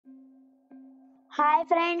Hi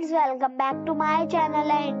friends, welcome back to my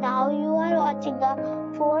channel and now you are watching a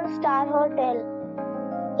 4-star hotel.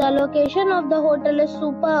 The location of the hotel is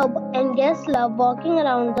superb and guests love walking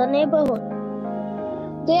around the neighborhood.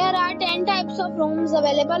 There are 10 types of rooms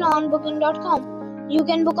available on booking.com. You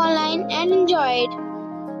can book online and enjoy it.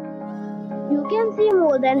 You can see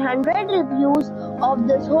more than 100 reviews of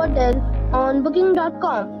this hotel on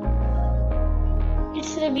booking.com.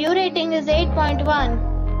 Its review rating is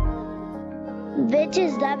 8.1. which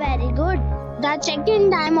is the very good. The check-in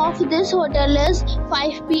time of this hotel is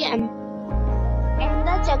 5 p.m. and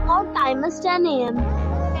the check-out time is 10 a.m.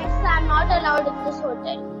 Pets are not allowed in this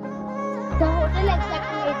hotel. The hotel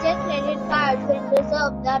accepts major credit cards and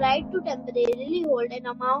reserves the right to temporarily hold an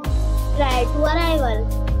amount prior to arrival.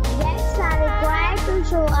 Guests are required to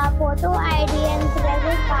show a photo ID and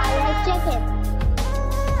credit card at check-in.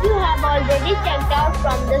 If you have already checked out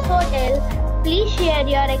from this hotel, please share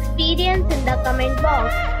your experience in the comment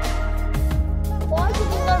box. For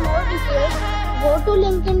booking or more details, go to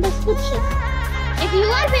link in description. If you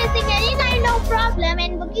are facing any kind of problem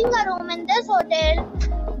in booking a room in this hotel,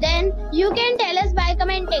 then you can tell us by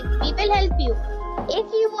commenting. We will help you.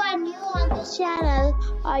 If you are new on this channel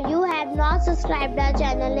or you have not subscribed our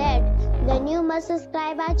channel yet, then you must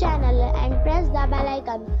subscribe our channel and press the bell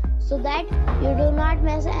icon so that you do not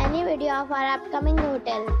miss any video of our upcoming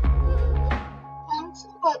hotel. Thanks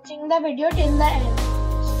for watching the video till the end.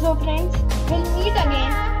 So friends, we'll meet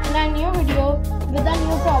again in a new video with a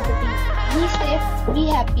new property. Be safe, be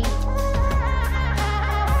happy.